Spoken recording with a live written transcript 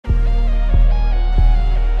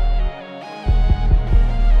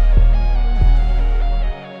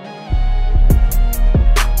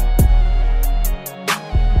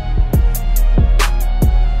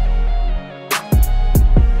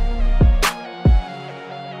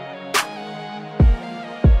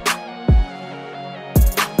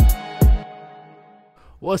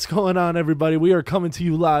What's going on, everybody? We are coming to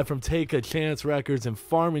you live from Take a Chance Records in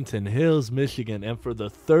Farmington Hills, Michigan. And for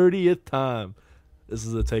the 30th time, this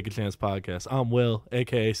is the Take a Chance podcast. I'm Will,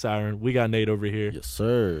 a.k.a. Siren. We got Nate over here. Yes,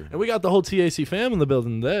 sir. And we got the whole TAC fam in the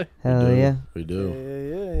building today. Hell yeah. We do.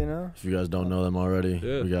 Yeah, you know. If you guys don't know them already,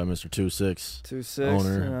 Yeah. we got Mr. 2-6, 2-6,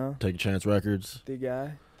 owner, you know. Take a Chance Records. The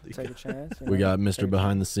guy. Take a chance. We got Mr.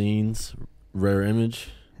 Behind the Scenes, Rare Image.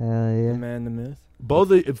 Hell The yeah. man, the myth. Both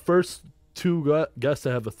the first two guests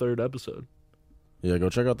to have a third episode. Yeah, go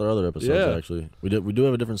check out their other episodes, Yeah. actually. We do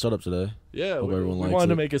have a different setup today. Yeah, Hope we everyone likes wanted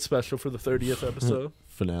to it. make it special for the 30th episode.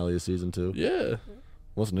 Finale of season 2. Yeah.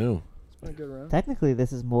 What's new? It's been a good run. Technically,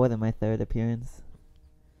 this is more than my third appearance.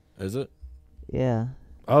 Is it? Yeah.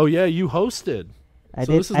 Oh, yeah, you hosted. I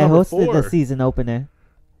So did. this is I number hosted 4. the season opener.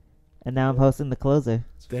 And now I'm hosting the closer.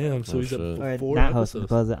 Damn, so Oh, he's at shit. Or 4 not hosting the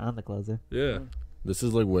episodes. closer, on the closer. Yeah, This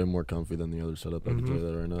is like way more comfy than the other setup. I can tell Mhm.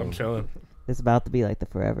 you that right now. I'm chilling. It's about to be like the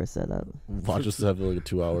forever setup. Watch us have like a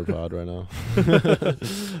 2-hour pod right now.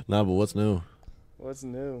 Nah, but what's new? What's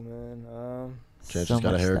new, man? Chance So just got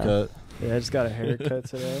a much stuff. haircut. Yeah, I just got a haircut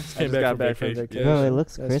today. I Came just back got from back from vacation. vacation. Bro, it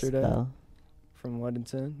looks crisp yesterday though. From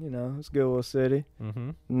Weddington, you know. It's a good little city. Mm-hmm.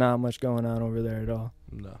 Not much going on over there at all.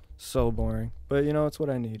 No. So boring. But, you know, it's what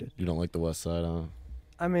I needed. You don't like the west side, huh?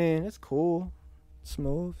 I mean, it's cool.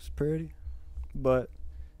 Smooth. It's pretty. But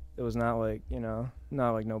it was not like, you know,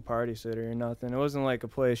 not like no party city or nothing. It wasn't like a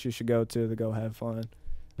place you should go to go have fun.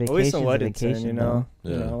 At least in Vacation's Weddington, vacation, you know. though.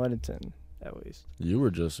 You Yeah. know, Weddington, at least. You were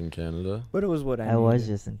just in Canada. But it was what I I was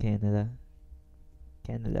needed. just in Canada.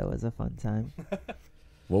 Canada was a fun time.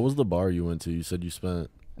 What was the bar you went to? You said you spent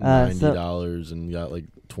So- $90 and got like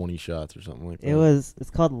 20 shots or something like that. It's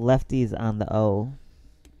called Lefties on the O.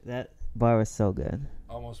 That bar was so good.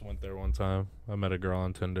 Almost went there one time. I met a girl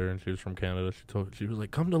on Tinder, and she was from Canada. She was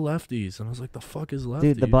like, "Come to Lefties," and I was like, "The fuck is Lefties?"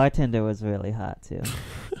 Dude, the bartender was really hot too.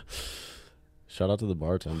 Shout out to the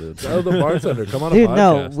bartender. Oh, the bartender. Come on a Dude,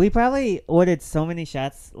 no, podcast. we probably ordered so many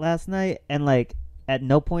shots last night, and like at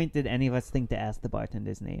no point did any of us think to ask the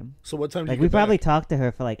bartender's name. So what time did Like you we get probably back? talked to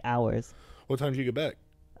her for like hours. What time did you get back?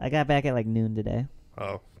 I got back at like noon today.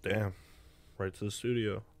 Oh, damn. Right to the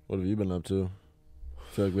studio. What have you been up to?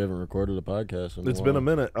 I feel like we haven't recorded a podcast in It's a been a while.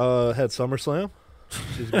 minute. Had SummerSlam.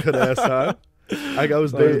 She's a good ass time. I was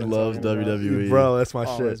Always dating. been Loves talking about it. WWE. Bro, that's my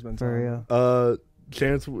Always shit. been For talking real. about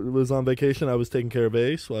Chance was on vacation. I was taking care of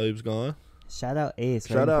Ace while he was gone. Shout out Ace.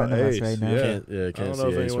 Shout right out in front of Ace, us right now. yeah. Can't I see don't know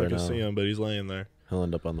if Ace anyone right can now. see him, but he's laying there. He'll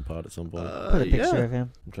end up on the pod at some point. Put a picture yeah. of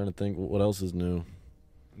him. I'm trying to think what else is new.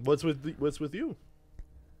 What's with you?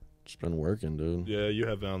 Just been working, dude. Yeah, you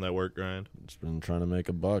have been on that work grind. Just been trying to make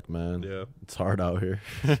a buck, man. Yeah. It's hard out here.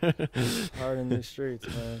 hard in these streets,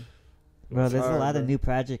 man. Bro, It's there's a hard, lot of bro. new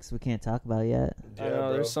projects we can't talk about yet. I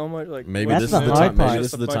know, there's so much like. Maybe That's this the is the hard time. part. Maybe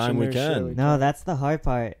this is the Just a bunch time of we new shit can. we- No, that's the hard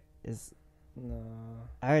part. Is No.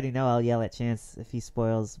 I already know I'll yell at Chance if he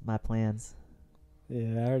spoils my plans.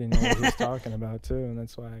 Yeah, I already know what he's talking about too, and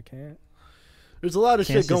that's why I can't. There's a lot of Chance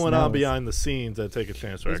shit just going on knows. behind the scenes at Take a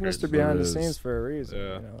Chance He's Records. Mr. Behind the is. Scenes for a reason.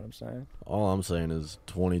 Yeah. You know what I'm saying? All I'm saying is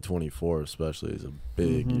 2024 especially is a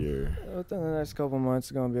big Mhm. year. Within the next couple months,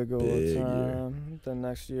 it's gonna be a good Big little year. time. The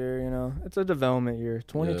next year, you know, it's a development year.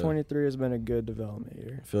 2023 has been a good development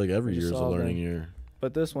year, I feel like every We year just is a all learning been- year.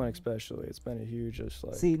 but this one especially, it's been a huge, just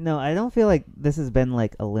like. See, no, I don't feel like this has been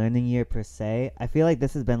like a learning year per se. I feel like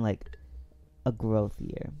this has been like a growth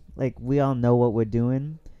year. Like we all know what we're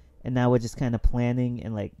doing, and now we're just kind of planning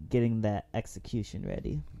and like getting that execution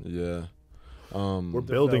ready. Yeah. We're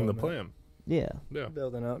building the Development. plan. Yeah, Yeah.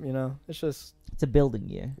 building up, you know, it's just. it's a building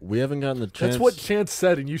year. We haven't gotten the chance. That's what Chance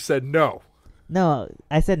said, and you said no. No,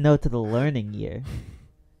 I said no to the learning year,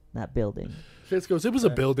 not building. Chance goes, "It was a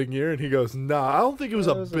Yeah. building year," and he goes, "Nah, I don't think it was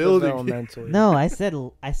a building year." developmental year. No, I said.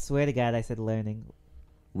 I swear to God, I said learning.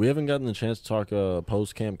 We haven't gotten the chance to talk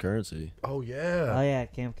post camp currency. Oh Oh yeah. yeah,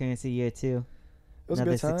 Camp Currency year 2. It was a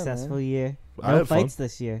Another good time, successful man. year. I No had fun. fights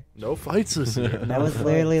this year. No fights this year. That No was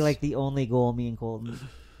literally fights. like the only goal me and Colton.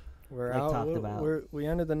 We're like out. talked about. We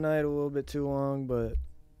ended the night a little bit too long, but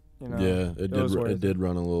you know. Yeah, it was worth did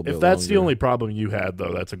run a little bit. If that's the longer. only problem you had,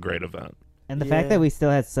 though, that's a great event. And the fact Yeah. that we still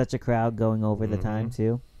had such a crowd going over the Mhm. time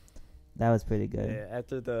too, that was pretty good. Yeah,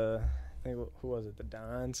 after I think who was it? The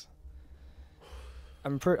Dons. I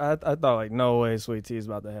thought like no way Sweet Tea's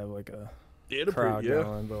about to have like a crowd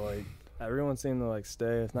going, but like everyone seemed to like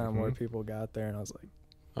stay. If not, more Mhm. people got there, and I was like,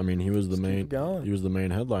 I mean, he was the Just keep main. going. He was the main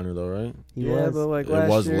headliner, though, right? He yeah, was. but like It last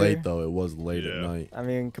was year, late though. It was late Yeah. at night. I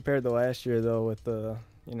mean, compared to last year though, with the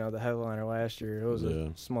the headliner last year, it was Yeah.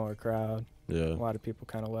 a smaller crowd. A Yeah, lot of people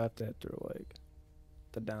kind of left after like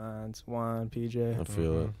the Dons, Juan, PJ. I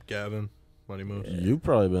feel it. Gavin Money moves. You've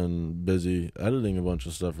probably been busy editing a bunch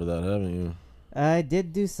of stuff for that, haven't you? I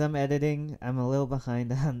did do some editing. I'm a little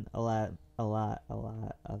behind on a lot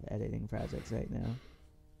of editing projects right now.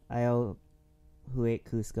 I owe Who Ate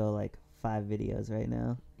Cusco like 5 videos right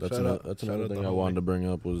now. That's Shout out- that's shout another out thing the I homie. wanted to bring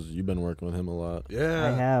up was you've been working with him a lot. Yeah.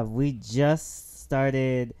 I have. We just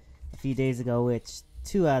started a few days ago, which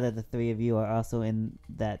 2 out of the 3 of you are also in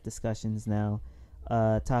that discussions now,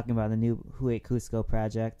 talking about the new Who Ate Cusco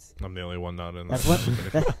project. I'm the only one not in That's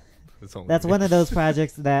that. one. It's only That's me. one of those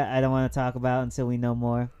projects that I don't want to talk about until we know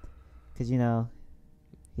more, because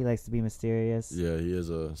he likes to be mysterious. Yeah, he is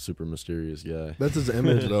a super mysterious guy. That's his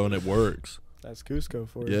image though, and it works. That's Cusco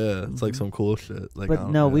for you. Yeah, it's like Mhm. some cool shit. Like, I But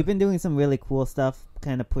don't- no, yeah. we've been doing some really cool stuff,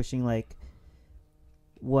 kind of pushing like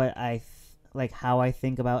what how I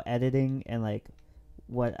think about editing, and like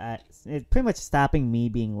it's pretty much stopping me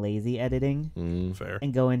being lazy editing Mm. fair.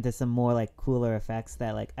 and go into some more like cooler effects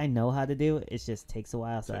that like I know how to do. It just takes a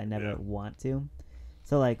while, so I never Yeah. want to.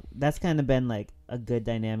 So like that's kind of been like a good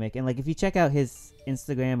dynamic. And like if you check out his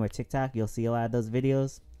Instagram or TikTok, you'll see a lot of those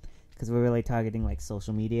videos, because we're really targeting like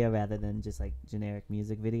social media rather than just like generic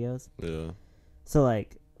music videos. Yeah. So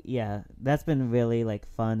like yeah, that's been really like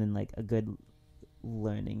fun and like a good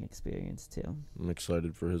learning experience too. I'm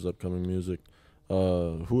excited for his upcoming music.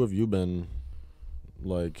 Who have you been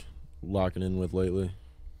like locking in with lately?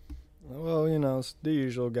 Well, it's the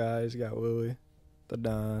usual guys. You got Willie, the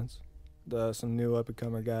Dons, some new up and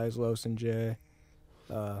comer guys, Los and Jay,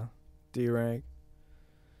 D Rank.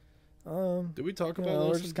 Did we talk You about know,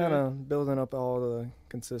 we're those just today? kind of building up all the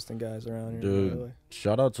consistent guys around here. Dude. Really.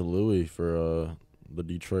 Shout out to Louis for the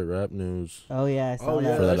Detroit rap news. Oh yeah, I saw Oh that.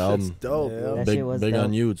 yeah, For that that shit's album. dope. Yeah. bro. That big shit was big dope.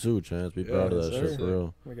 on you too, Chance. Be Yeah, proud of that yes, shit sir. for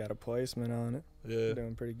real. We got a placement on it. Yeah.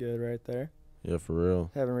 Doing pretty good right there. Yeah, for real.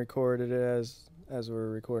 Haven't recorded it as we're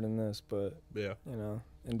recording this, but Yeah.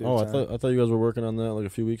 in due Oh, I time. thought you guys were working on that like a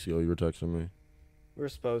few weeks ago. You were texting me. We're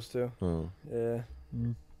supposed to. Oh. Yeah.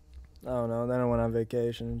 Mm. I don't know. Then I went on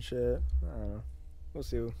vacation and shit. I don't know. We'll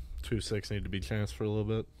see. 2-6 need to be chanced for a little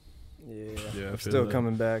bit. Yeah. Yeah, I I'm feel still that.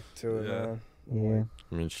 coming back to it, Yeah. man. Yeah.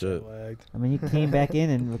 I mean, shit. Lagged. I mean, you came back in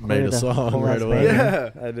and recorded Made a song whole right ass away.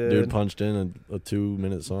 banger. Yeah. I did. Dude punched in a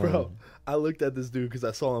 2-minute song. Bro, I looked at this dude because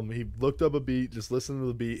I saw him. He looked up a beat, just listened to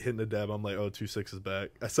the beat, hitting the dab. I'm like, oh, 2-6 is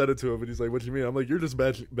back. I said it to him, and he's like, what do you mean? I'm like, you're just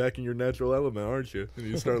back in your natural element, aren't you? And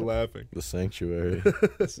he started laughing. The Sanctuary.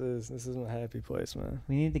 This is my happy place, man.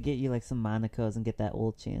 We need to get you like some Monacos and get that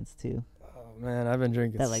old Chance too. Oh man, I've been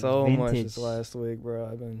drinking That, like, so much vintage. this last week,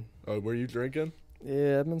 bro. Oh, were you drinking?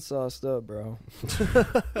 I've been sauced up, bro.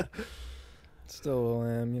 Still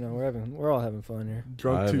am. We're all having fun here. I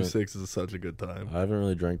Drunk haven't- 2-6 is such a good time. I haven't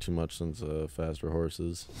really drank too much since Faster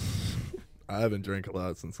Horses. I haven't drank a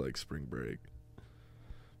lot since like spring break.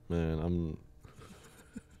 Man,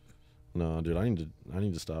 No, dude, I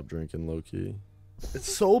need to stop drinking low key.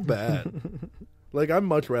 It's so bad. Like, I'd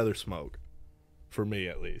much rather smoke. For me,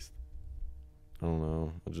 at least. I don't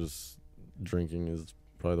know. Drinking is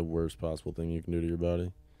probably the worst possible thing you can do to your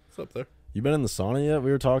body. It's up there. You been in the sauna yet?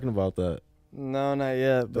 We were talking about that. No, not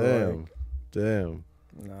yet. But Damn. Damn.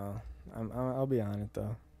 no, I'll be on it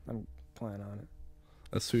though. I'm planning on it.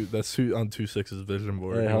 That's who on 2-6's vision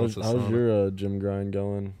board. Hey, He how's wants a sauna. your gym grind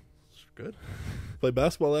going? Good. Played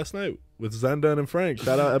basketball last night with Zendan and Frank.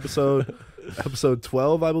 Shout out episode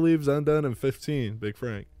 12, I believe. Zendan and 15, Big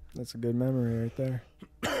Frank. That's a good memory right there.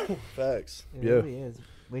 Facts. It Yeah. really is.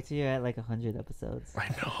 Wait till you're at like 100 episodes. I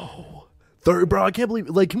know. 30, bro, I can't believe.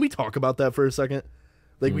 Like, can we talk about that for a second?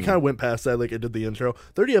 Like, we kind of went past that. Like, I did the intro.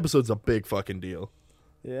 30 episodes is a big fucking deal.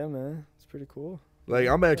 Yeah, man, it's pretty cool. Like,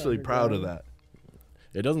 I'm actually Yeah, proud of yeah. that.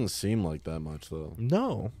 It doesn't seem like that much though.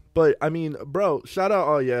 No. But, I mean, bro, shout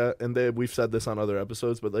out, and we've said this on other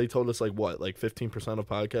episodes, but they told us, like, what? Like, 15% of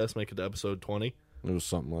podcasts make it to episode 20? It was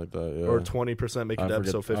something like that, yeah. Or 20% make it I to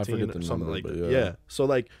forget- episode I 15 forget or the something number, like but that. yeah. Yeah. So,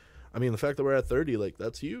 like, I mean, the fact that we're at 30, like,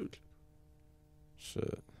 that's huge.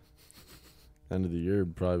 Shit. End of the year,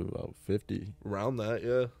 probably about 50. Around that,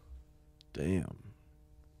 yeah. Damn.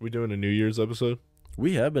 We doing a New Year's episode?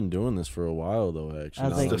 We have been doing this for a while though, actually. I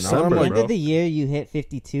was Now- like, now December, I'm end bro. of the year you hit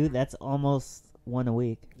 52. That's almost one a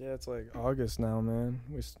week. Yeah, it's like August now, man.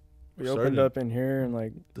 We We're opened starting up in here in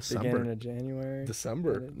like December. beginning of January.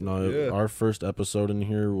 December. No, Yeah. our first episode in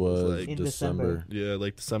here was like- In December. Yeah,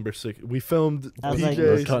 like December 6th. We filmed I was like-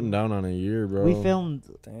 We're PJ's. cutting down on a year, bro. We filmed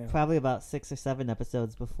Damn. probably about 6 or 7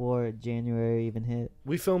 episodes before January even hit.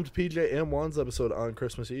 We filmed PJ and Juan's episode on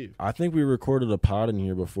Christmas Eve. I think we recorded a pod in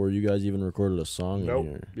here before you guys even recorded a song Nope. in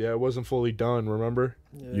here. Yeah, it wasn't fully done, remember?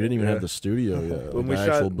 Yeah. You didn't even Yeah. have the studio yet. When like the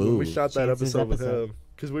actual when we booth. shot that Chance's episode with episode. him.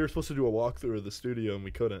 Because we were supposed to do a walkthrough of the studio and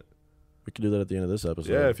we couldn't. We could do that at the end of this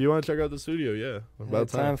episode. Yeah, if you want to check out the studio, yeah. About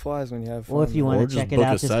Time time. flies when you have fun. Or if you Or want to just check it book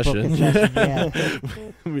out, a just book a session. session.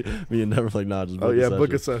 Yeah. me and Never like, nah, just book Oh, a yeah, session.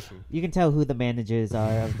 book a session. You can tell who the managers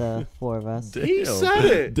are of the four of us. He said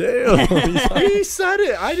it. Damn. He said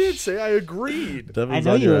it. I didn't say I agreed. Devin's I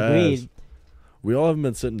know on you your ass. agreed. We all haven't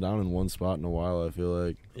been sitting down in one spot in a while, I feel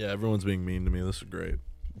like. Yeah, everyone's being mean to me. This is great.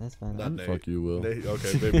 That's fine. Not I'm- Nate. Fuck you, Will. Nate,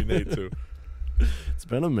 okay, maybe Nate too. It's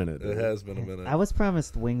been a minute. It has been a minute. I was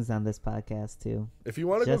promised wings on this podcast too. If you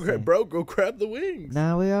want to go Just grab, saying. bro, go grab the wings.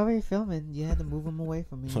 No, we already filming. You had to move them away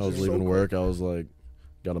from me. I was So leaving cool. work. I was like,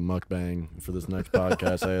 got a mukbang for this next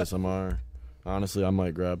podcast, ASMR. Honestly, I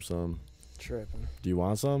might grab some. Tripping. Do you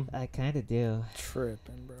want some? I kind of do,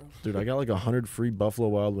 Tripping, bro. Dude, I got like 100 free Buffalo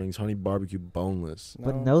Wild Wings, honey barbecue boneless.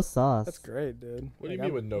 but no sauce. That's great, dude. What do you Like,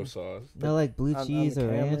 mean with no sauce? No like blue on cheese the or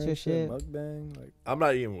camera ranch or and shit. Mukbang, like, I'm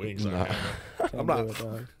not eating wings. on Nah. camera. can't I'm not. do it,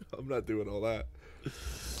 dog. I'm not doing all that.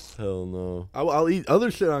 Hell no. I'll eat other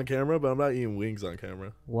shit on camera, but I'm not eating wings on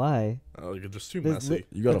camera. Why? It's just too There's messy. li-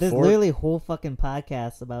 You got but a there's fork? literally whole fucking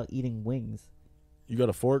podcasts about eating wings. You got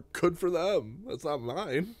a fork? Good for them. That's not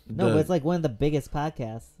mine. No, The- but it's like one of the biggest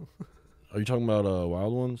podcasts. Are you talking about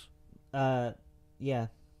Wild Ones? Yeah.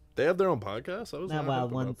 They have their own podcast. I was Not not Wild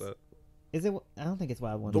hip Ones. about that. Is it? I don't think it's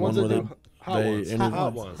Wild Ones. The ones one that where do hot they ones. interview-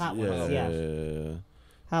 Hot ones. Hot yeah, ones, yeah, yeah. yeah.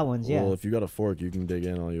 Hot ones, yeah. Well, if you got a fork, you can dig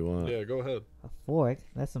in all you want. Yeah, go ahead. A fork?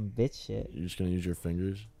 That's some bitch shit. You're just gonna use your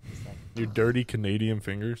fingers. Your dirty Canadian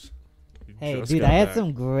fingers. You Hey, just dude, got I had back.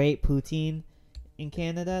 some great poutine in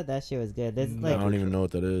Canada. That shit was good. There's No. I like don't even know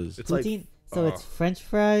what that is. It's like poutine. So it's French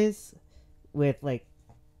fries with like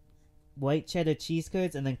white cheddar cheese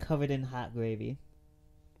curds and then covered in hot gravy.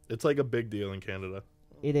 it's like a big deal in Canada.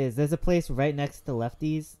 It is. There's a place right next to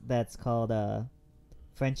Lefties that's called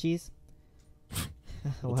Frenchies.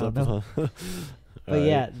 What's Wow, up? no. But But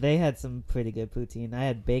yeah, they had some pretty good poutine. I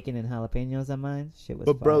had bacon and jalapenos on mine. Shit was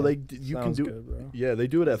But bro, fire. you can Sounds do. good, bro. Yeah, they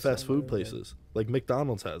do it at Sounds fast food good, places. Like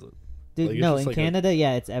McDonald's has it. Dude, like, it's no, just in like a- Canada,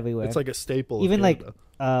 yeah, it's everywhere. It's like a staple. Even of like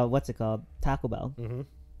Canada. what's it called? Taco Bell.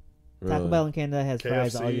 Mm-hmm. Taco Bell in Canada has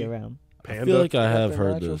fries all KFC. year round. Panda. I feel like I Got have the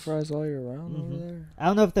heard nacho this. fries all year round over Mhm. there. I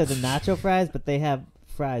don't know if they're the nacho fries, but they have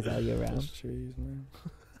fries all year round. Just cheese, man.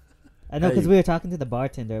 I know because Hey. we were talking to the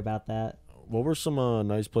bartender about that. What were some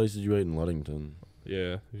nice places you ate in Ludington?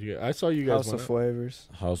 Yeah, I saw you guys. House of went. Flavors.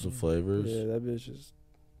 House of Flavors. Yeah, that bitch is.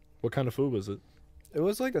 What kind of food was it? It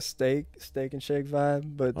was like a steak and shake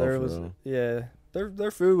vibe, but Oh, there for was real? yeah.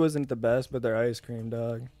 Their food wasn't the best, but their ice cream,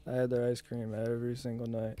 dog. I had their ice cream every single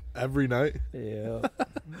night. Every night. Yeah,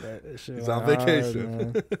 that shit He's went on hard,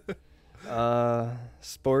 vacation. man.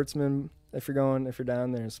 Sportsman. If you're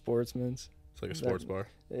down there in Sportsman's, It's like a sports bar.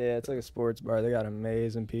 yeah, it's like a sports bar. They got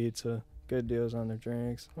amazing pizza, good deals on their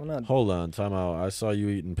drinks. Well, not Hold on, time out. I saw you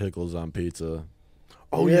eating pickles on pizza.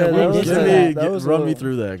 Oh Yeah, yeah, that we was did a- that. that was run a- me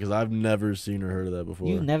through that because I've never seen or heard of that before.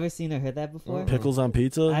 You've never seen or heard that before? Pickles on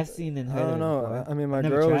pizza? I've seen and I heard don't it know. before. I mean, my I've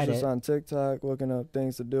never girl was tried just it. on TikTok looking up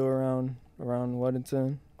things to do around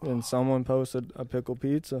Weddington, and someone posted a pickle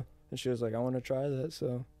pizza, and she was like, "I want to try that."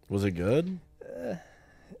 So, Was it good?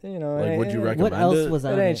 you know, Like, it would you ain't- recommend What else it? was It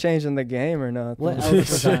on ain't it? changing the game or nothing. What else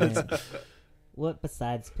was on it? What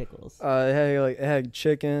besides pickles? It had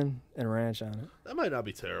chicken and ranch on it. That might not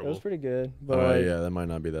be It was terrible. pretty good, but Oh like, yeah, that might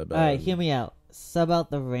not be that bad. All right, hear me out. Sub out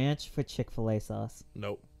the ranch for Chick-fil-A sauce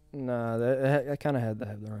Nope. nah, I kind of had to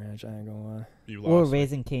have the ranch. I ain't gonna lie. You or lost me.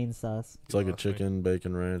 Raisin Cane sauce. It's like a lost me. chicken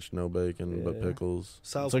bacon ranch, no bacon, but Yeah. pickles. It's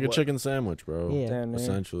Southwest, like a chicken sandwich, bro. Yeah. Damn near.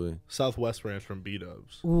 Essentially. Southwest Ranch from B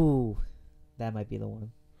Dubs. Ooh, that might be the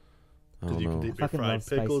one. I Because don't you can know. dip your Fucking fried love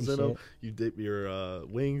spicy pickles in them. shit. You dip your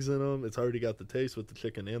wings in them. It's already got the taste with the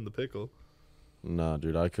chicken and the pickle. Nah,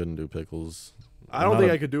 dude, I couldn't do pickles. I don't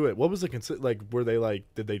think I could do it. What was the like? Were they like?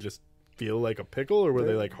 Did they just feel like a pickle, or were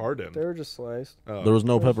they like hardened? They were just sliced. Oh. There was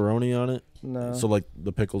no pepperoni on it, No. so like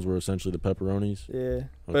the pickles were essentially the pepperonis. Yeah,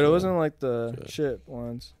 but it Okay. wasn't like the Okay. chip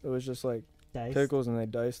ones. It was just like Dice. pickles, and they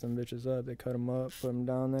diced them bitches up. They cut them up, put them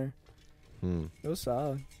down there. Hmm. It was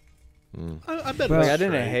solid. Hmm. I bet. Bro, it was Like, I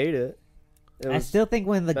didn't straight. hate it. It I was- still think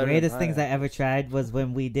one of the better than greatest things I pineapple. ever tried was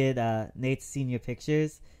when we did Nate's senior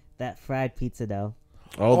pictures. That fried pizza dough.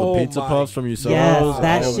 Oh, Oh the pizza my puffs from Yosel's. Yes,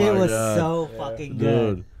 that Oh shit my was God. so Yeah. fucking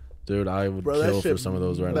good. Dude, I would Bro, that kill shit for some of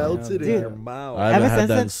those right now. melted in Dude. your mouth. I haven't Ever had since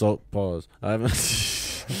that then- in so pause. I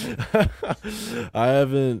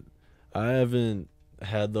haven't I haven't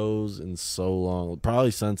had those in so long.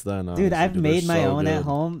 Probably since then. Dude, honestly, I've they're made my so own at good.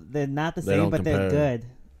 home. They're not the They same, don't but they're compare. good.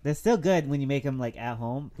 They're still good when you make them like at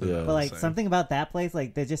home. Yeah, But like Same. something about that place,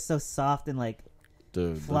 like they're just so soft and like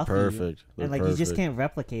dude, they're fluffy. perfect. They're and like you just perfect. can't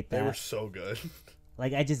replicate They were that. so good.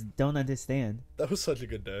 Like I just don't understand. That was such a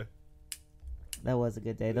good day. That was a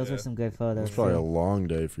good day. Those Yeah. were some good It photos. was probably a too. long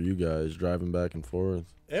day for you guys driving back and forth.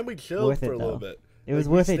 And we chilled Worth for it, a little though. bit. It was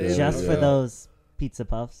Like, we worth it stayed just out for there. those pizza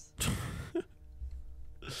puffs.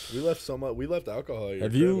 We left so much. We left alcohol at your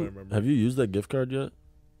Have crib, I you remember. have you used that gift card yet?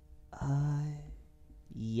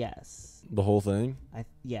 Yes. The whole thing?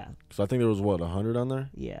 Yeah. Because I think there was what 100 on there.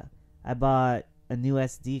 Yeah. I bought a new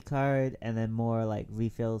SD card and then more like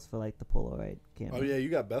refills for like the Polaroid camera. Oh yeah, you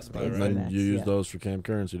got Best Buy, Thanks, And right? then Max, you used yeah. those for Camp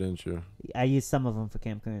Currency, didn't you? I used some of them for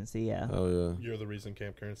Camp Currency. Yeah. Oh yeah. You're the reason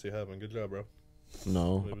Camp Currency happened. Good job, bro.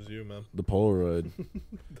 No, It was you, man. the Polaroid.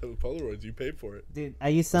 The Polaroids, you paid for it. Dude, I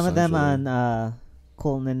used some of them Essentially. on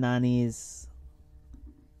Colton and Nani's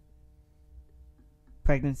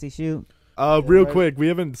pregnancy shoot. Real right. quick, we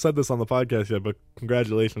haven't said this on the podcast yet, but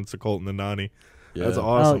congratulations to Colton and Nani. Yeah. That's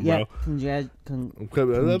awesome, oh yeah.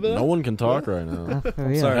 bro. No one can talk right now. For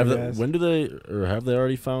real. sorry. Have they, guys. when do they or have they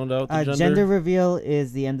already found out the Gender reveal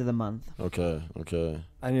is the end of the month. Okay.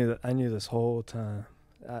 I knew this whole time.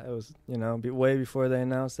 It was, way before they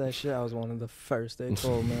announced that shit. I was one of the first they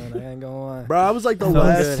told, man. I ain't gonna lie. Bro, I was like the Felt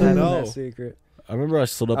last good to having know. that secret. I remember I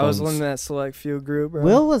stood up I was on. in that select few group, bro.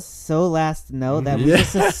 Will was so last to know that we Yeah.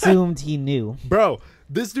 just assumed he knew. Bro,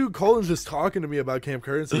 this dude Colin's just talking to me about Camp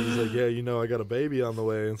Currency. He's like, yeah, I got a baby on the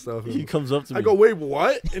way and stuff. He And comes up to me. I go, wait,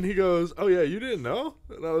 what? And he goes, oh yeah, you didn't know?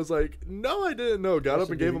 And I was like, no, I didn't know. Got I up and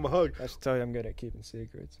should gave be- him a hug. I should tell you I'm good at keeping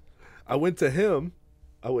secrets. I went to him.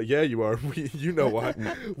 Yeah, you are. You know why.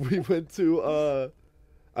 We went to,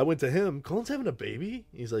 I went to him. Colin's having a baby?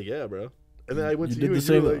 He's like, yeah, bro. And then I went You to did you the and you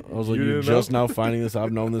same. were like, I was like, you you're didn't know? just now finding this.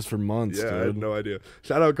 I've known this for months, Yeah, I dude. had no idea.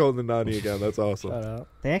 Shout out Colton and Nani again. That's awesome. Shout out.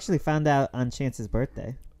 They actually found out on Chance's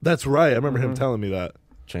birthday. That's right. I remember him Mhm. telling me that.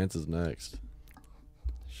 Chance is next.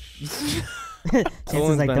 Chance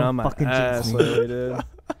Colin's is like, been don't on my fucking ass jinx me. lately, dude.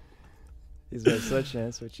 He's like, such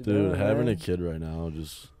chance. What you Dude, doing, having man? a kid right now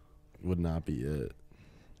just would not be it.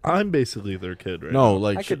 I'm basically their kid right No, now.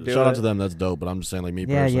 like I could do shout out it. to them. That's dope. But I'm just saying, like me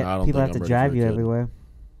Yeah, personally, I yeah. don't People think have to I'm ready drive for a you kid. everywhere.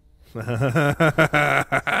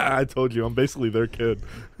 I told you, I'm basically their kid.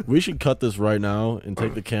 We should cut this right now and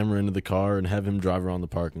take the camera into the car and have him drive around the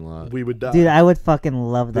parking lot. We would die. Dude, I would fucking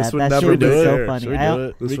love This that. would That never shit would be do it. so Should funny. Should we I do don't-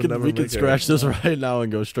 it? This We would could never we could make scratch air. this right now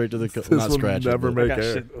and go straight to the This not will scratch never it, but make I got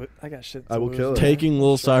air. shit. I got shit. I will to kill lose. it. taking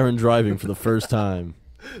Lil Siren driving for the first time.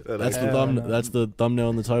 That's actually, the That's the thumbnail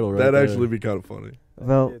and the title right that'd there. actually be kind of funny. That'd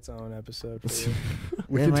Well- be its own episode for you.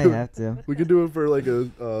 We They could might do have to. we could do it for like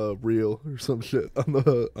a reel or some shit on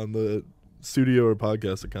the studio or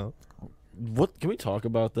podcast account. What can we talk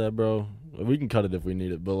about that, bro? We can cut it if we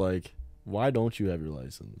need it, but like, why don't you have your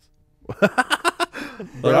license?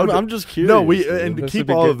 Like, I'm just curious. No, dude. and This keep would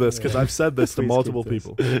be all good. of this because Yeah. I've said this to Please multiple keep this.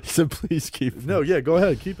 people. so please keep. No, yeah, go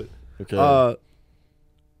ahead, keep it. Okay.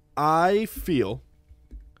 I feel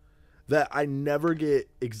that I never get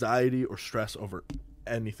anxiety or stress over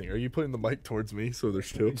anything. Are you putting the mic towards me so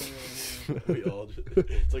there's two? we all.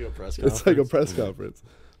 It's like a press conference. It's like a press conference.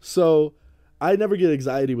 So I never get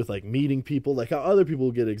anxiety with like meeting people, like how other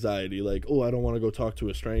people get anxiety, like, oh, I don't want to go talk to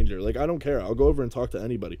a stranger. Like, I don't care. I'll go over and talk to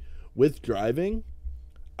anybody. With driving,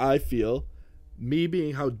 I feel me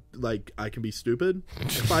being how like I can be stupid.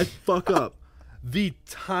 If I fuck up the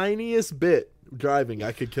tiniest bit driving,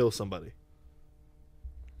 I could kill somebody.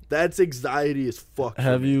 That's anxiety as fuck. for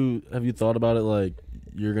Have me. you thought about it? Like,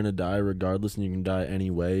 you're gonna die regardless, and you can die any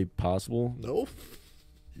way possible. No.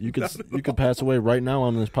 You could pass away right now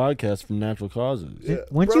on this podcast from natural causes. Yeah,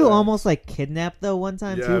 Weren't bro. you almost like kidnapped though one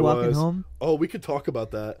time Yeah, too, I walking was. home? Oh, we could talk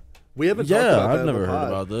about that. We haven't talked Yeah, about that I've in the never heard pod.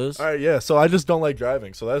 about this. All right, yeah. So I just don't like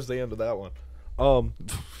driving. So that's the end of that one.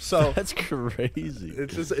 So That's crazy.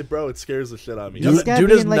 it's just, bro, it scares the shit out of me. Dude- It's gotta dude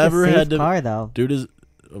be has in like never a safe had to- car though. Dude is.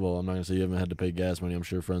 Well, I'm not gonna say you haven't had to pay gas money. I'm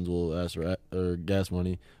sure friends will ask or gas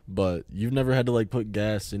money, but you've never had to like put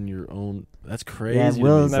gas in your own. That's crazy. Yeah, to me,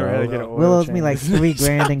 Will's- Never bro. had to get an No. oil Will owes me like change.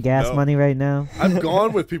 $3,000 in gas No. money right now. I've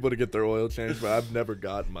gone with people to get their oil changed, but I've never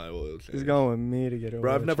gotten my oil changed. He's going with me to get a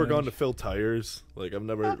Bro, I've oil never gone to change. fill tires. Like I've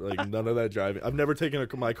never like none of that driving. I've never taken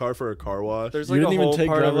my car for a car wash. There's You like a didn't even whole take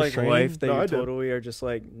part of driver's like training? life that No, I you did. totally are just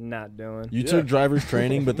like not doing. You Yeah. took driver's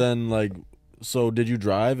training, but then like, so did you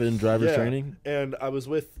drive in driver's Yeah. training? And I was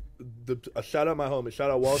with a shout out my homie,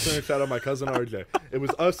 shout out Walter, and shout out my cousin RJ. It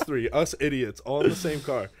was us three, us idiots, all in the same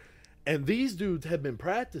car. And these dudes had been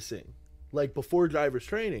practicing, like before driver's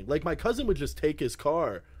training. Like my cousin would just take his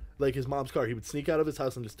car, like his mom's car. He would sneak out of his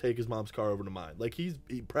house and just take his mom's car over to mine. Like he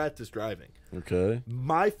practiced driving. Okay.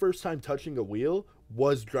 My first time touching a wheel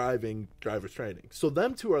was driving driver's training. So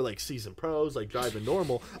them two are like seasoned pros, like driving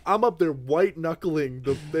normal. I'm up there white knuckling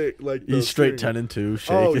the thing, like the He's straight steering 10-2.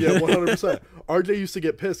 Shaking. Oh yeah, 100%. RJ used to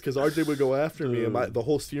get pissed because RJ would go after me, and the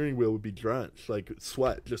whole steering wheel would be drenched, like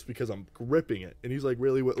sweat, just because I'm gripping it. And he's like,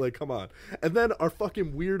 "Really? What? Like, come on!" And then our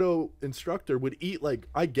fucking weirdo instructor would eat like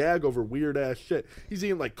I gag over weird ass shit. He's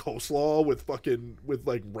eating like coleslaw with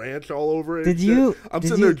like ranch all over it. Did and shit. you- I'm did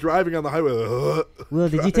sitting you- there driving on the highway. Will,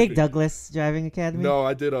 did you take driving. Douglas Driving Academy? No,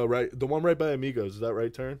 I did. The one right by Amigos. Is that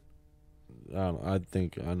right turn? I don't know. I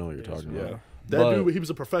think I know what you're talking Yeah. about. That But- dude, he was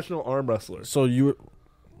a professional arm wrestler. So you were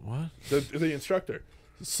what? The instructor.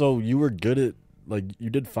 So you were good at like you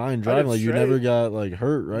did fine driving. Like you straight. never got like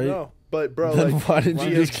hurt, right? No, but bro, Then like, why didn't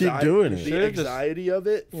you the just keep anxiety- doing it? The Should've just- anxiety of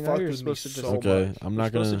it You know, fucked you're with me supposed to just- so Okay, much. I'm You're not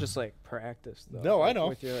supposed gonna. to just like practice though. No, I know.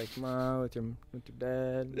 With your like mom, with your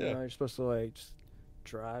dad. Yeah. You know, you're supposed to like just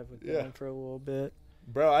drive with Yeah. them for a little bit.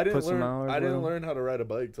 Bro, I didn't Put some learn. hours I didn't in. learn how to ride a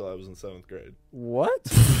bike till I was in 7th grade. What?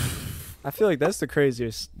 I feel like that's the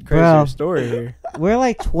craziest Bro. story here. We're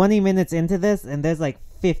like 20 minutes into this, and there's like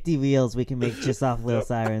 50 reels we can make just off Lil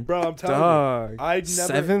Siren. Bro, I'm telling Dog. you, I never,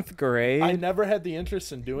 7th grade. I never had the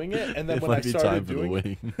interest in doing it, and then It when I might be time started for the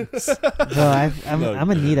doing it, wings. Bro, I'm No.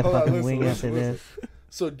 gonna need a Hold on, fucking listen, wing listen, after listen. this.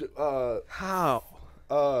 so How?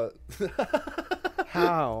 uh,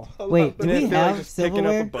 How? Wait, do You we didn't feel like have just picking up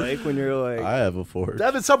a silverware? bike when you're like, I have a Ford.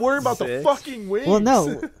 Devin, stop worrying about the 6? fucking wings. Well,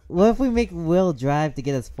 no. What if we make Will drive to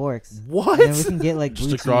get us forks? What? And then we can get like Just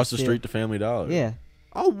blue across cheese, the too. street to Family Dollar. Yeah.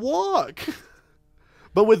 I'll walk.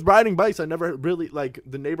 But with riding bikes, I never really like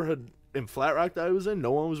the neighborhood in Flat Rock that I was in.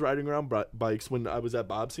 No one was riding around bikes when I was at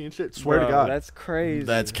Bobsy and shit. Swear bro, to God, that's crazy.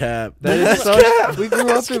 That's cap. That is That's such. cap. We grew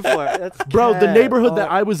up in Florida. That's bro. The cap. neighborhood that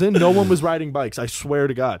Oh, I was in, no one was riding bikes. I swear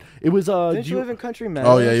to God, it was Didn't you live in Country Meadows?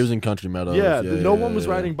 Oh yeah, he was in Country Meadows. yeah, yeah, no one was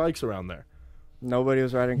yeah. riding bikes around there. Nobody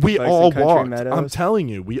was riding. We bikes all in Country walked. Meadows. I'm telling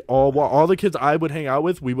you, we all walked. All the kids I would hang out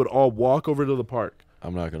with, we would all walk over to the park.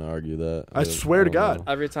 I'm not gonna argue that. I swear to God.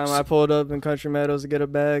 Every time I pulled up in Country Meadows to get a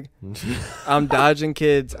bag, I'm dodging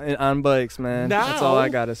kids on bikes, man. That's all I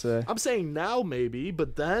Now- gotta say. I'm saying now maybe,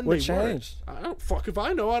 but then What they weren't. changed? I don't fuck if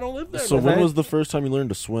I know. I don't live there. So man. when was the first time you learned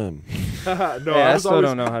to swim? no, Hey, I was still always,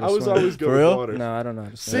 don't know how to I was swim. always good For with real? water. No, I don't know how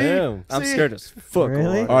to See, swim. Damn. I'm see? scared as fuck. of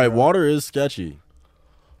Really? water, All right, bro. water is sketchy.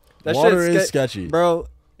 That Water shit's is sketchy. bro.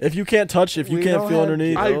 If you can't touch, if you We can't don't feel have-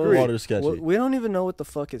 underneath, I agree. water's sketchy. We don't even know what the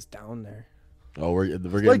fuck is down there. Oh, we're getting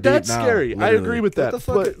Like deep that's now, scary. I literally. agree with What that. the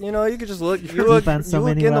fuck? But You know, you could just look. You Deep look. on so you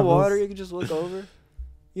look many in the levels. water. You could just look over.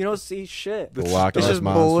 You don't see shit. The Loch It's Ness just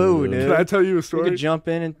Monster, blue, dude. dude. can I tell you a You story? could jump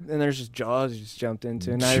in and there's just jaws you just jumped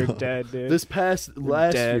into. And now you're Jaws. dead, dude. This past You're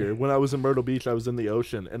last dead. year, when I was in Myrtle Beach, I was in the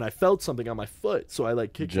ocean and I felt something on my foot, so I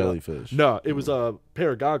like kicked it up. Jellyfish. No, it was a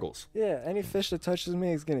pair of goggles. Yeah, any fish that touches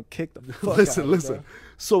me is gonna kick the fuck Listen, out of listen. me,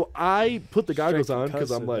 So I put the goggles Straight on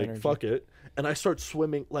because I'm concussive like, energy. fuck it, and I start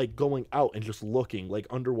swimming, like going out and just looking like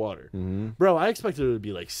underwater. Mm-hmm. Bro, I expected it to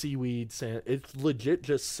be like seaweed, sand. It's legit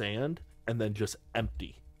just sand and then just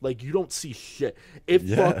empty. Like you don't see shit. It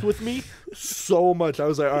Yeah. fucked with me so much. I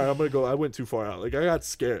was like, all right, I'm gonna go. I went too far out. Like I got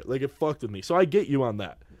scared. Like it fucked with me. So I get you on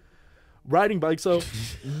that. Riding bikes though,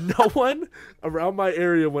 no one around my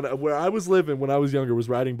area where I was living when I was younger was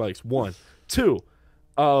riding bikes. 1, 2.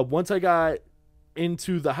 Once I got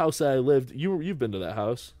into the house that I lived, you've been to that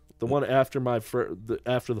house, the one after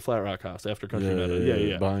after the Flat Rock house, after Country Meadow.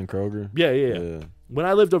 Yeah. Behind Kroger. Yeah. When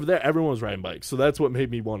I lived over there, everyone was riding bikes, so that's what made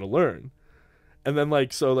me want to learn. And then it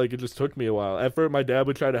just took me a while. At first, my dad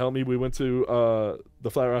would try to help me. We went to the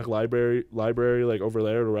Flat Rock library like over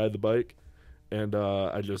there to ride the bike, and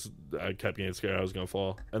I kept getting scared I was gonna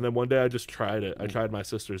fall. And then one day I just tried it. I tried my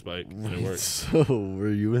sister's bike and it worked. So were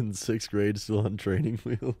you in 6th grade still on training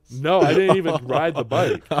wheels? No, I didn't even ride the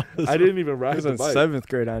bike. I didn't even I ride was the in bike. 7th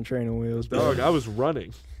grade on training wheels, bro. Dog, I was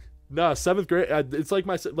running. No, 7th grade. It's like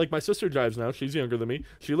my sister drives now. She's younger than me.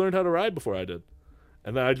 She learned how to ride before I did.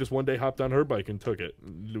 And then I just one day hopped on her bike and took it.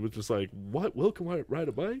 It was just like, what? Will can ride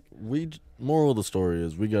a bike? Moral of the story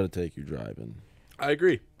is we got to take you driving. I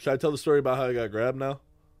agree. Should I tell the story about how I got grabbed now?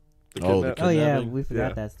 Oh, kidnap- Oh yeah, Kidnapping? we forgot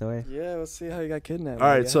Yeah. that story. Yeah, let's see how you got kidnapped. All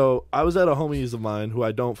right, yeah. so I was at a homie's of mine who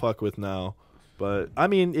I don't fuck with now. But, I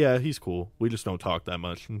mean, yeah, he's cool. We just don't talk that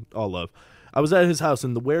much. All love. I was at his house,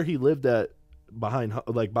 and where he lived at by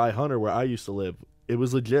Hunter, where I used to live, it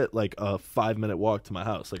was legit like a 5-minute walk to my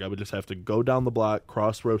house. Like I would just have to go down the block,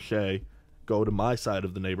 cross Roche, go to my side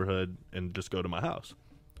of the neighborhood, and just go to my house.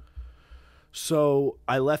 So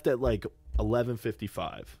I left at like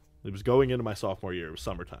 11:55. It was going into my sophomore year. It was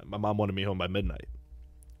summertime. My mom wanted me home by midnight.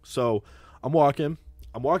 So I'm walking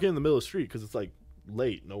in the middle of the street because it's like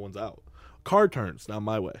late. No one's out. Car turns down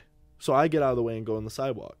my way. So I get out of the way and go on the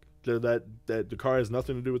sidewalk. That the car has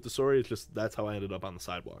nothing to do with the story. It's just that's how I ended up on the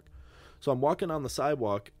sidewalk. So I'm walking on the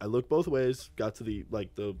sidewalk. I look both ways. Got to the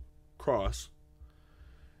cross,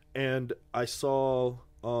 and I saw.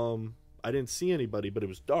 I didn't see anybody, but it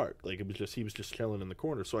was dark. Like he was just chilling in the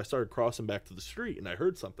corner. So I started crossing back to the street, and I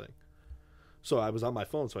heard something. So I was on my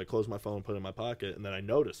phone. So I closed my phone, put it in my pocket, and then I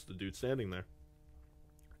noticed the dude standing there.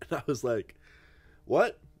 And I was like,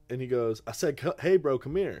 "What?" And he goes, "I said, hey, bro,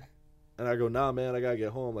 come here." And I go, "Nah, man, I gotta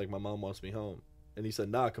get home. Like, my mom wants me home." And he said,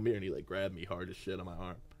 "Nah, come here." And he, like, grabbed me hard as shit on my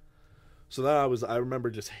arm. So then I remember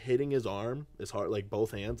just hitting his arm as hard, like,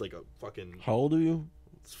 both hands, like a fucking... How old are you?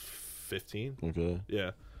 15. Okay.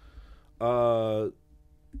 Yeah.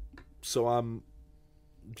 So I'm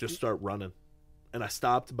just start running. And I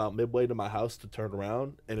stopped about midway to my house to turn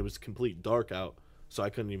around, and it was complete dark out. So I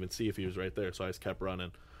couldn't even see if he was right there. So I just kept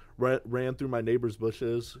running. Ran through my neighbor's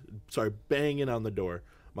bushes, started banging on the door.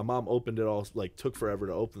 My mom opened it all, like, took forever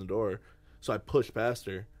to open the door. So I pushed past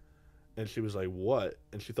her, and she was like, "What?"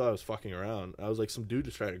 And she thought I was fucking around. I was like, "Some dude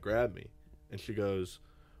just tried to grab me." And she goes,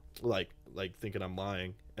 like thinking I'm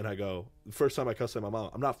lying. And I go, the first time I cussed at my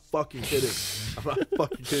mom, "I'm not fucking kidding. I'm not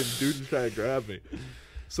fucking kidding. Dude just tried to grab me."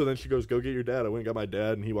 So then she goes, "Go get your dad." I went and got my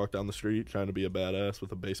dad, and he walked down the street trying to be a badass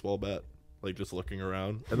with a baseball bat, like, just looking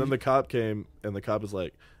around. And then the cop came, and the cop was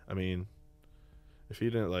like, "I mean, if he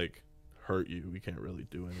didn't, like, hurt you, we can't really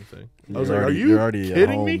do anything." I was like, "Are you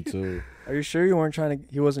kidding me?" Too. Are you sure he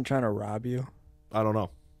wasn't trying to rob you? I don't know.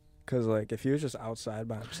 Because, like, if he was just outside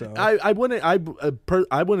by himself, I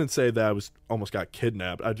wouldn't say that I almost got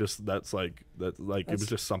kidnapped. It was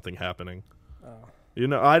just something happening. oh. You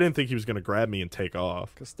know, I didn't think he was gonna grab me and take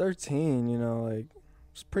off. Because 13, you know, like,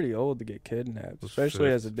 it's pretty old to get kidnapped, especially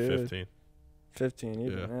as a dude. 15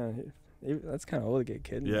 even. Yeah. That's kind of old to get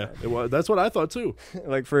Yeah, kidnapped. it was. That's what I thought too.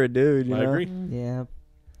 Like, for a dude, you I know? agree. Yeah.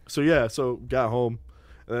 So got home,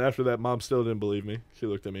 and then after that, Mom still didn't believe me. She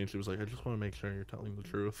looked at me and she was like, "I just want to make sure you're telling the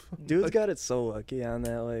truth." Dude's got it so lucky on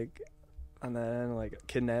that, like, on that end, like,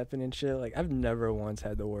 kidnapping and shit. Like, I've never once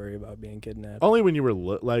had to worry about being kidnapped. Only when you were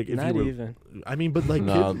like, if Not you were, even. I mean, but like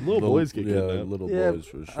Nah, little boys get kidnapped. little Yeah, boys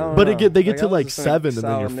for I sure. don't But know. they get to, I was like, just in a 7 and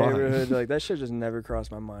then you're solid fine. neighborhood, like, that shit just never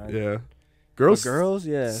crossed my mind. Yeah, But girls, girls,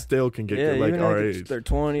 yeah. still can get Yeah, like even our like age. their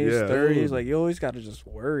 20s, Yeah. 30s. Like, you always got to just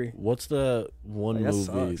worry. What's that one Like, that movie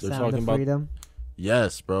sucks. they're Sound talking of about? Freedom.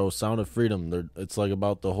 Yes, bro. Sound of Freedom. It's like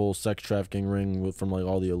about the whole sex trafficking ring from like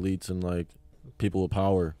all the elites and like people with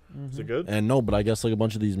power. Is it good? And no, but I guess like a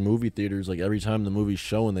bunch of these movie theaters, like every time the movie's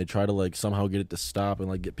showing, they try to like somehow get it to stop and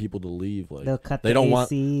like get people to leave. Like They'll cut they the don't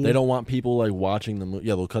AC. they don't want people like watching the movie.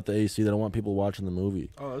 Yeah, they'll cut the AC. They don't want people watching the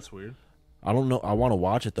movie. Oh, that's weird. I don't know. I want to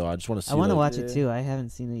watch it though. I just want to see. I want to like, watch it Yeah. too. I haven't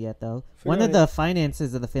seen it yet though. Figure One of out- the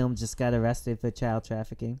finances of the film just got arrested for child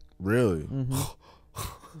trafficking. Really? hmm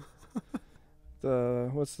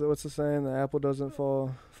What's the saying? The apple doesn't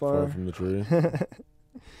fall Far far. from the tree.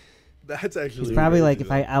 That's actually. He's probably like, crazy,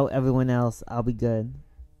 if I out everyone else, I'll be good,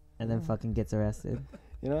 and then Yeah. fucking gets arrested.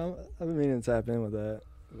 You know, I've been meaning to tap in with that,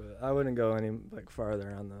 but I wouldn't go any like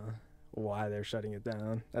farther on the why they're shutting it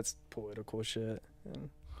down. That's political shit. And,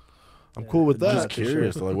 I'm yeah, cool with I'm that. just for sure.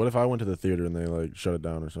 curious. Like, what if I went to the theater and they like shut it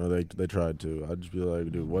down or something? They tried to. I'd just be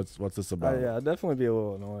like, dude, what's this about? yeah, I'd definitely be a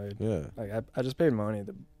little annoyed. Yeah. Like, I just paid money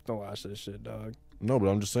to watch this shit, dog. No, but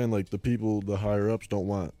I'm just saying, like, the people, the higher ups don't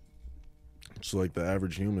want just like the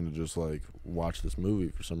average human to just like watch this movie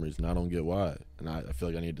for some reason. I don't get why, and I feel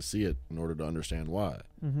like I need to see it in order to understand why.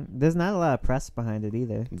 There's not a lot of press behind it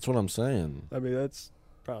either. That's what I'm saying. I mean, that's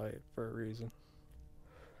probably for a reason.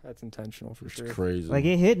 That's intentional for It's sure. crazy. Like,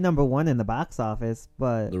 it hit #1 in the box office,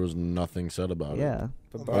 but There was nothing said about it. yeah.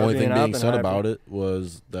 But The only Barbie thing and being said Oppenheimer- about it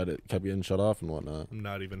was that it kept getting shut off and whatnot. I'm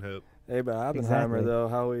not even hip. Hey, but Oppenheimer Exactly. though,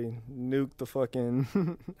 how we nuked the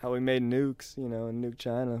fucking, how we made nukes, you know, and nuked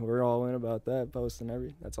China. We're all in about that,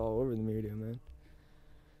 posting that's all over the media, man.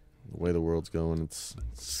 The way the world's going, it's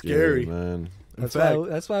Scary. man. In fact,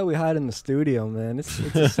 That's why we hide in the studio, man. It's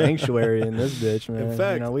a sanctuary in this bitch, man.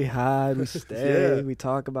 fact- you know, we hide, we stay, Yeah. we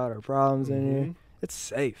talk about our problems in here. Mhm. It's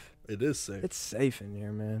safe. It is safe. It's safe in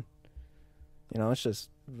here, man. You know, it's just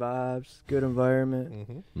vibes, good environment.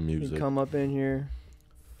 Mm-hmm. You Music. come up in here,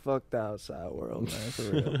 fuck the outside world, man. For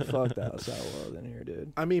real, fuck the outside world in here,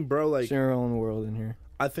 dude. I mean, bro, like, It's your own world in here.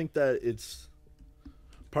 I think that it's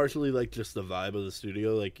partially like just the vibe of the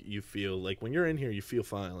studio. Like, you feel like when you're in here, you feel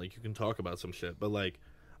fine. Like, you can talk about some shit. But like,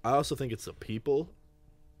 I also think it's the people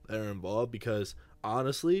that are involved, because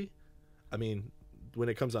honestly, I mean, when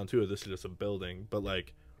it comes down to it, this is just a building. But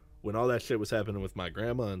like, when all that shit was happening with my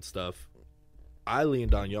grandma and stuff, I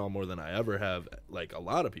leaned on y'all more than I ever have. Like, a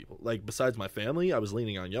lot of people. Like, besides my family, I was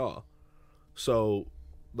leaning on y'all. So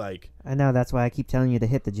like. I know, that's why I keep telling you to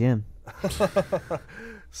hit the gym.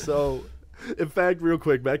 So, in fact, real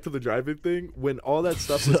quick, back to the driving thing. When all that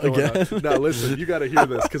stuff was going on. Now, listen, you got to hear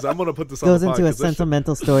this because I'm going to put this on Goes the into a podcast.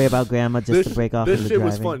 sentimental story about grandma just to break off This into shit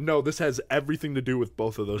driving. was fun. No, this has everything to do with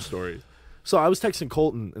both of those stories. So I was texting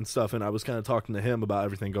Colton and stuff, and I was kind of talking to him about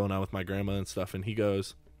everything going on with my grandma and stuff, and he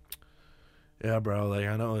goes, "Yeah, bro, like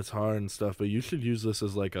I know it's hard and stuff, but you should use this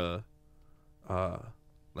as like a,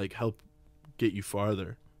 like help get you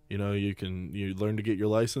farther. You know, you learn to get your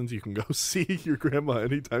license. You can go see your grandma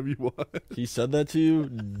anytime you want." He said that to you?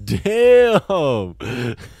 Damn.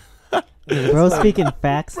 Bro, speaking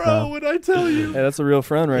facts, Bro, though. when I tell you, Hey, that's a real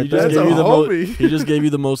friend right He there. just, That's gave a you the homie. he just gave you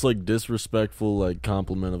the most like disrespectful like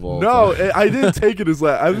compliment of all no, time. I didn't take it as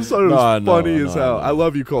that. I just thought it was No, funny no, as no, hell. no. I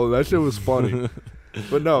love you, Colton. That shit was funny.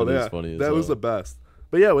 But no, It is yeah, funny as that was hell. the best.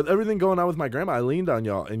 But yeah, with everything going on with my grandma, I leaned on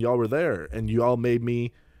y'all, and y'all were there, and you all made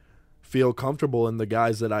me feel comfortable in the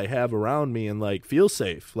guys that I have around me, and like feel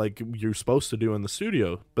safe, like you're supposed to do in the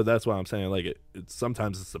studio. But that's why I'm saying, like it's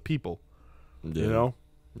sometimes it's the people, Yeah. you know.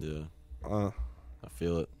 Yeah. I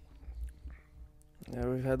feel it. Yeah,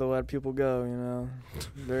 we've had to let people go, you know.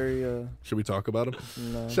 Very, Should we talk about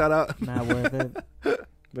them? no. Shout out. Not worth it.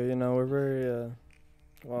 But, you know, we're very,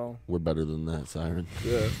 well, We're better than that, Siren.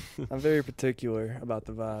 Yeah. I'm very particular about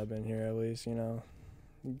the vibe in here, at least, you know.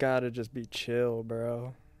 You gotta just be chill,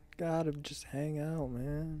 bro. Gotta just hang out,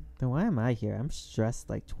 man. Then why am I here? I'm stressed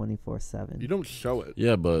like 24/7. You don't show it.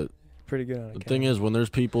 Yeah, but Pretty good on the camera. thing is, when there's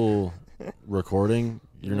people recording,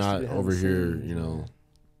 you're Must not be behind over the here, scenes, you know, man.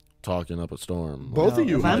 talking up a storm. Both No, of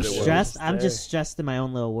you If hide I'm it well. stressed, I'm Hey. just stressed in my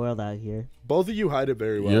own little world out here. Both of you hide it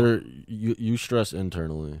very well. You stress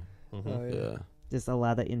internally. Mhm. Oh, Yeah. Just a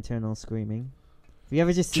lot of internal screaming. If you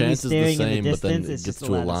ever just see Chance me is the staring same, in the but then distance, it it's gets just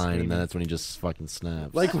to a a lot of line, screaming. and then that's when he just fucking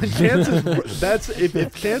snaps. Like when Chance is that's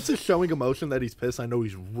if Chance is showing emotion that he's pissed, I know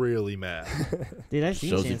he's really mad. Dude, I've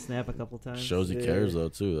seen Shows Chance he- snap a couple times. shows he Yeah. cares though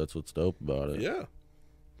too. That's what's dope about it. Yeah.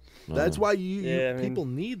 No. That's why you Yeah, I mean, people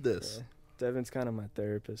need this. Yeah. Devin's kind of my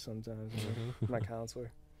therapist sometimes, you know, Mm-hmm. my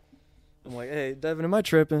counselor. I'm like, hey, Devin, am I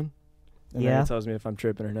tripping? And then Yeah. he tells me if I'm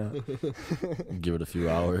tripping or not. Give it a few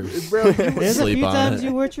hours. Bro, you, There's a Sleep few on times it.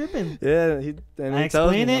 you were tripping. Yeah, and I he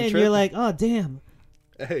tells me explain I'm it, and tripping. you're like, oh, damn.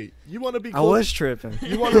 hey, you want to be I close, was tripping.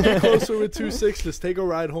 you want to be closer with 2-6, just take a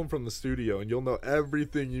ride home from the studio and you'll know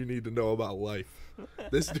everything you need to know about life.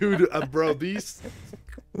 This dude, bro, these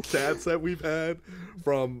chats that we've had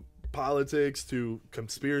from politics to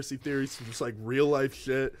conspiracy theories to just like real life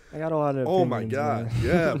shit. I got a lot of Oh my opinions, god. man.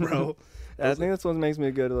 Yeah, bro. I think that's what makes me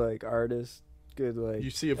a good like artist, good like You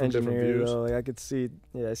see it from different engineer. views. Though. Like I could see,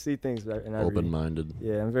 I see things in every. Open-minded.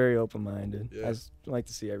 Yeah, I'm very open-minded. Yeah. I just like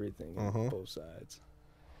to see everything, Uh-huh. both sides.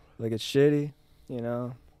 Like it's shitty, you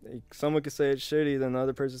know. Like, someone could say it's shitty, then the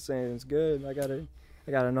other person's saying it's good. I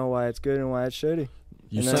gotta know why it's good and why it's shitty.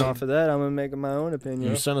 You and then sent, off of that, I'm gonna make my own opinion.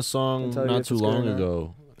 you sent a And song tell you not if too it's good or long not.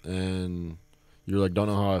 ago, and you're like, don't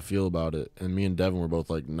know how I feel about it. And me and Devin were both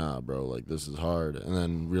like, nah, bro, like this is hard. And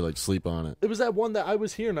then we were like, sleep on it. It was that one that I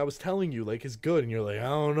was here and I was telling you like is good and you're like, I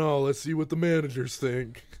don't know, let's see what the managers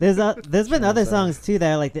think. There's been other What's that? songs, too,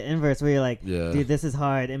 that are like the inverse, where you're like, Yeah. dude, this is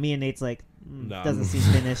hard. And me and Nate's like, Nah. doesn't seem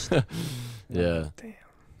finished. Yeah. Damn.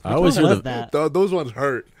 I always What hear was the that? Those ones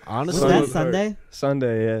hurt. Was honestly. Sunday that was hard. Sunday?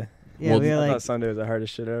 Sunday, yeah. Yeah, Well, we were I like, thought Sunday was the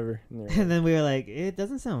hardest shit ever. And you're and like, then we were like, it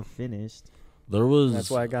doesn't sound finished. There was. that's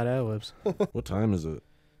why I got ad-libs. What time is it?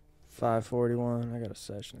 5:41. I got a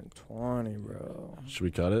session in 20, bro. Should we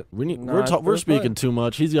cut it? We need. No, we're it's we're fine. speaking too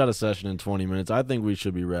much. He's got a session in 20 minutes. I think we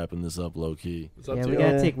should be wrapping this up low key. It's up Yeah, to we you.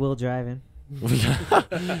 gotta Yeah. take Will driving.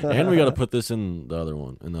 And we got to put this in the other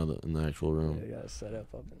one, in the actual Yeah, room. you gotta set up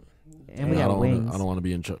in And we I got don't wings. I don't want to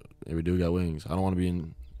be in. Yeah, we do got wings. I don't want to be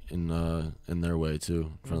in their way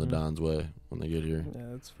too, in front of the Mhm. Don's way when they get here. Yeah,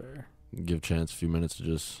 that's fair. Give Chance a few minutes to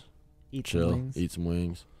just Eat some chill, wings. eat some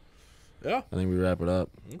wings. Yeah. I think we wrap it up.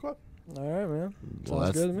 Okay. All right, man. Well, Sounds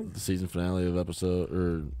that's good to me. the season finale of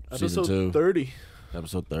season Episode 2, 30.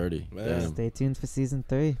 episode 30. Man. Damn. Stay tuned for season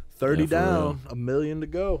 3. 30 Yeah, for down, a million to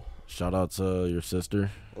go. Shout out to your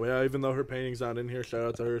sister. Well, yeah, even though her painting's not in here, shout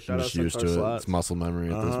out to her. Shout I'm out just to used Centaur to it. Slots. It's muscle memory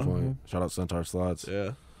at Uh-huh. this point. Shout out Centaur Slots.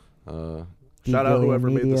 Yeah. Uh, Shout out Gilliam whoever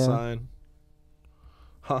made the Media. sign.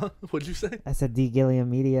 Huh? What'd you say? I said D. Gilliam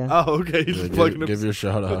Media. Oh, okay. He's yeah, just plugging give your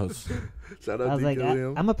shout outs. Shout I out was to like,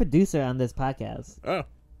 Gilliam. I'm a producer on this podcast. Oh,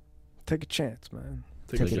 Take a chance, man.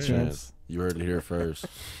 take Take a a chance. chance. You heard it here first.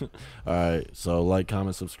 All right. So like,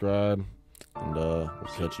 comment, subscribe, and we'll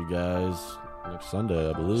catch you guys next Sunday,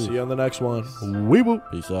 I believe. See you on the next one. Wee woo.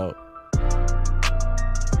 Peace out.